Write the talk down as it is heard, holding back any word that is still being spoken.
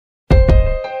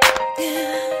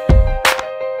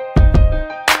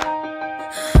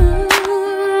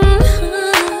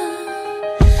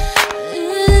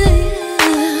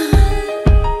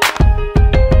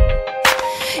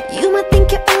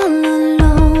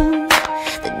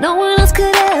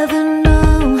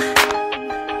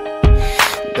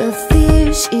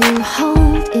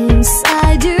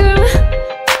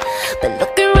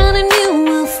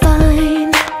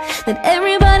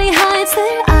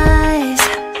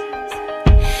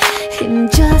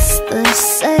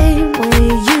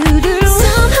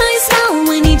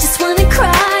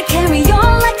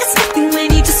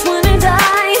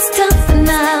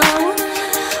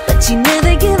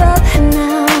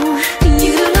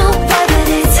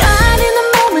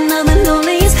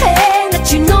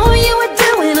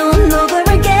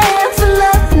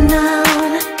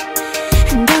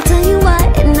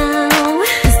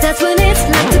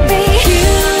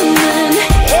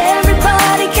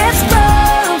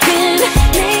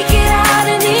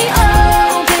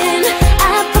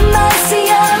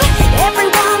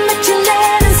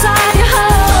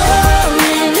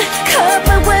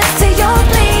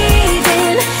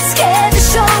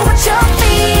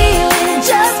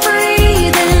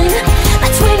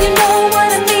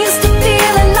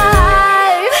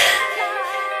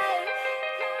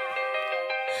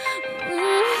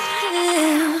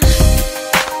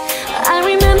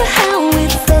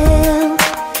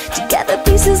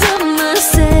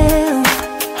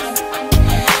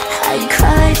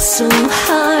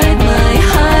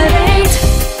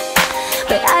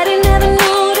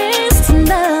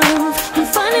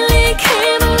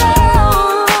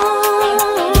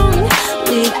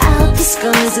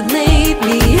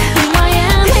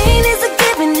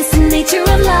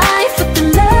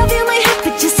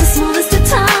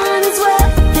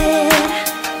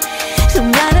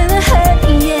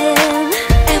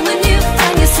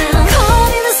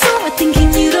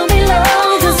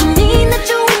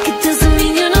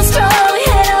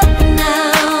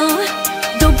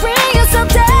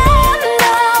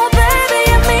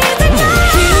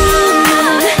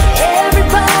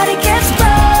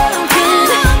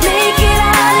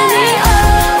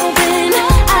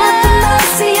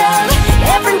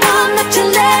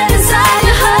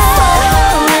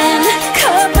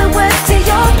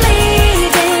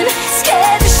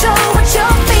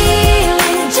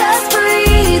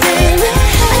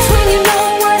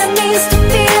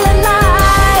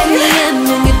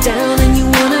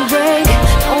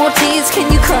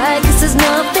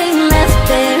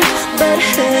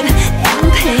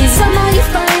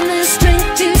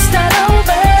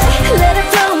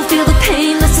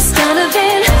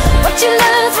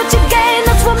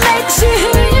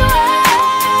cheer you up.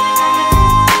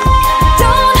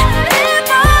 Don't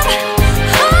give up.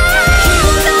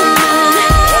 Hold on.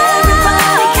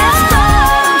 Everybody gets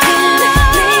broken.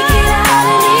 Make it out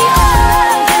in the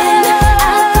open.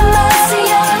 At the mercy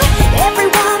of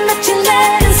everyone that you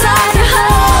let inside your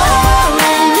home.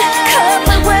 And cut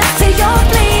my words till you're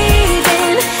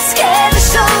bleeding. Scared to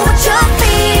show what you're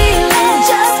feeling.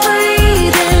 Just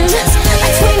breathing. That's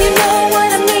when you know what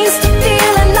it means to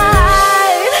feel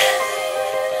alive.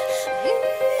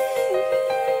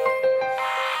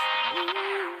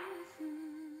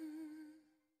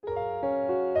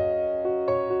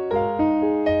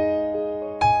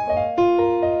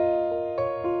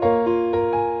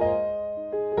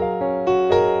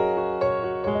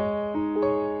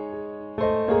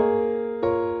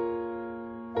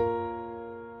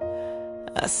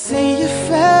 I see your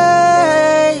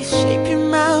face, shape your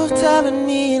mouth, telling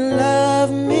me you love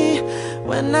me.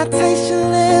 When I taste your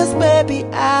lips, baby,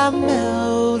 I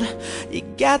melt. You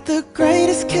got the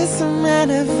greatest kiss a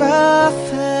man ever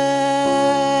felt.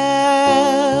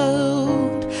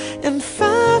 And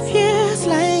 5 years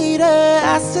later,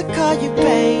 I still call you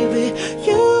baby.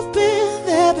 You've been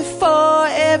there before,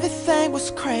 everything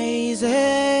was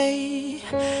crazy.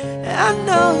 I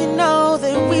know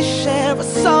that we share a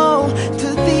soul. To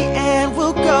the end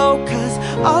we'll go, 'cause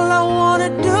all I wanna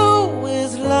do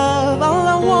is love. All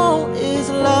I want is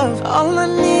love. All I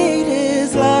need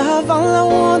is love. All I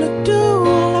wanna do,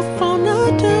 all I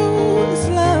wanna do is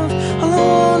love. All I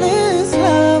want is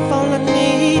love. All I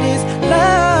need is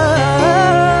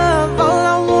love. All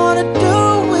I wanna do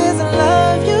is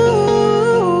love you.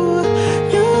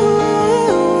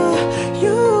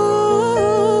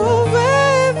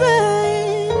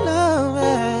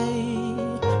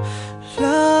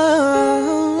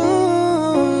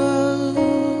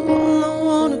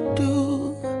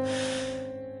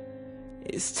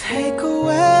 Take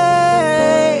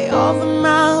away all the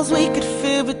miles we could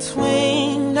feel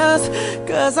between us,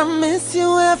 'cause I miss you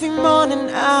every morning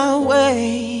I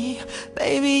wake.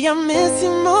 Baby, I miss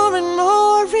you more and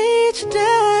more each day.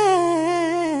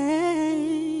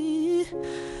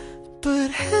 But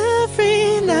every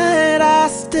night I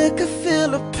still could feel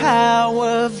the power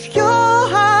of your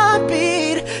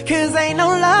heartbeat, 'cause ain't no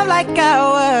love like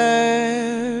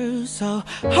ours. So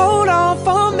hold on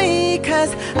for me,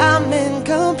 'cause I'm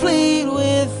incomplete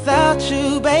without you,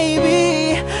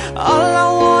 baby. All I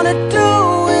wanna do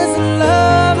is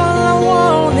love. All I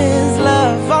want is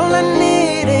love. All I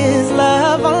need is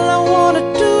love. All I wanna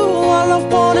do, all I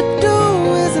wanna do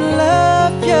is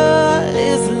love you.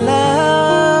 Is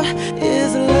love,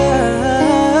 is love.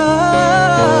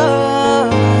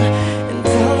 And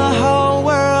tell the whole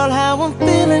world how I'm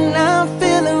feeling. I'm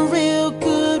feeling real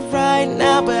good right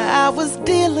now, but I was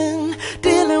dealing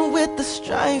with the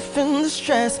strife and the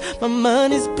stress. My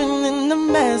money's been in the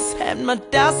mess. Had my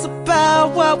doubts about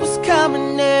what was coming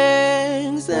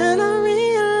next. And I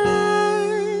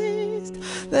realized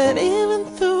that even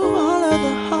through all of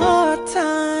the hard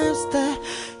times, that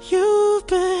you've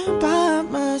been by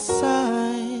my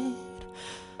side.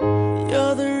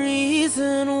 You're the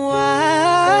reason why.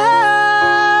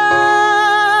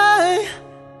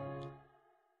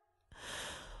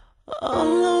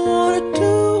 All I wanna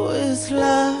do is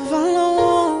love. All I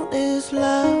want is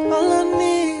love. All I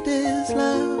need is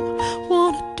love.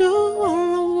 Wanna do, all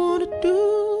I wanna do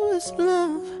is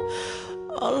love.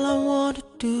 All I wanna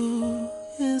do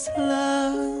is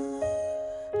love.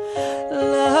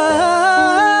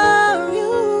 Love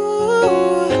you,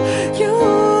 you,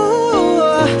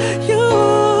 you.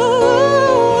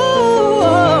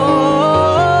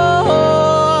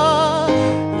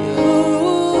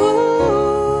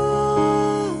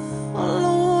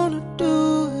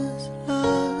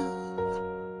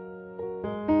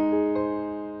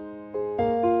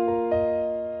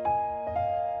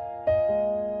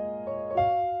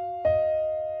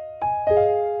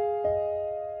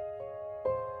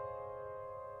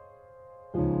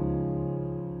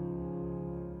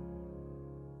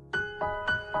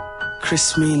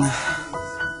 Christina.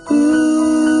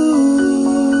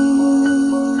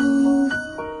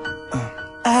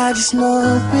 I just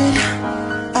know it,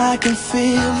 I can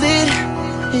feel it.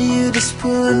 You just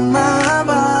put my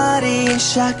body in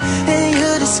shock, and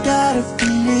you just gotta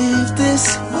believe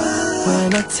this.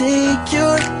 When I take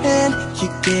your hand, you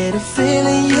get a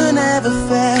feeling you never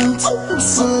felt.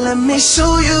 So let me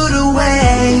show you the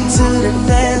way to the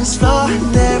dance floor.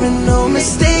 There ain't no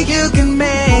mistake you can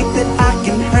make that I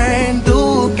can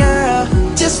handle, girl.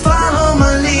 Just follow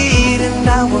my lead and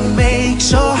I will make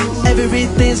sure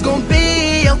everything's gonna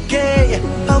be okay,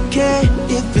 okay.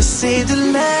 If you say the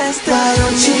last, why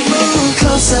don't you move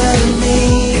closer to me?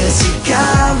 'Cause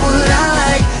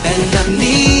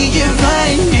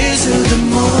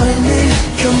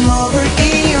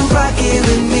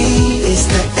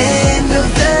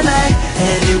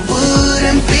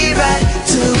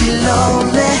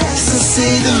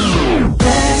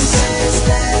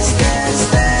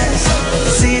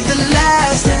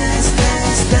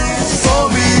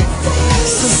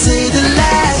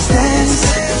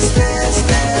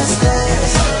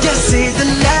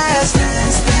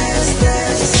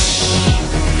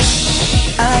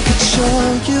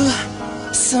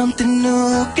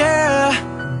new girl,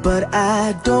 but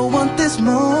I don't want this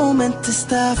moment to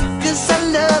stop. Cause I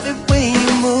love it when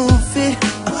you move it.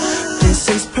 This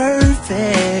is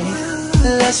perfect.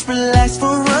 Let's relax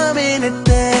for a minute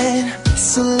then.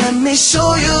 So let me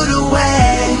show you the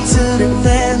way to the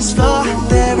dance floor.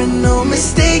 There ain't no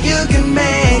mistake you can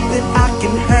make that I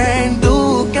can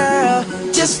handle, girl.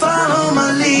 Just follow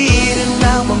my lead and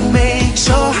I'ma make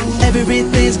sure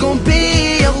everything's gonna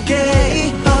be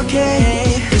okay,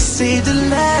 okay. This is the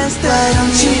last time. Why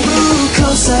don't you move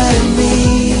closer to me?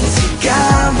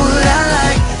 Got what I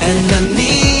like and I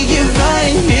need you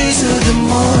right here till the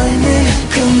morning.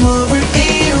 Come over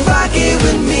and rock it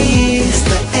with me. It's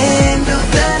the end of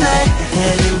the night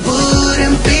and it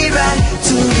wouldn't be right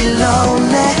to be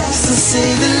lonely. So say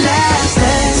the last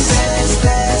dance, dance,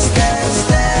 dance, dance,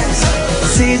 dance.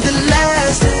 Say the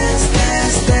last dance,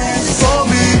 dance, dance for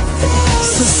me.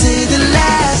 So say the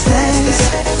last dance,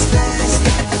 dance, dance,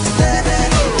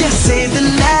 dance. Yeah, say the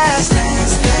last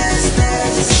dance, dance,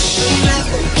 dance.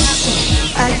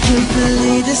 I can't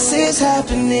believe this is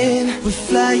happening. We're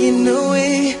flying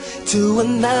away to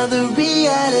another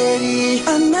reality,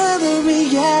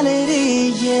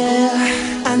 yeah.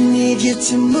 I need you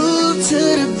to move to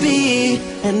the beat,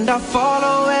 and I'll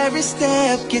follow every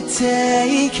step you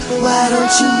take. Why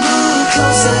don't you move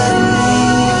closer to me?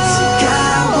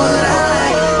 Got what I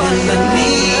like, and I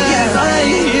need you right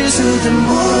here till the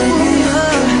morning.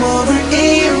 Come over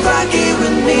and rock it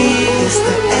with me. It's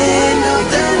the end of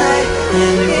the night,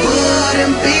 and it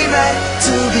wouldn't be right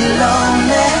to be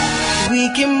lonely. We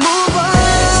can move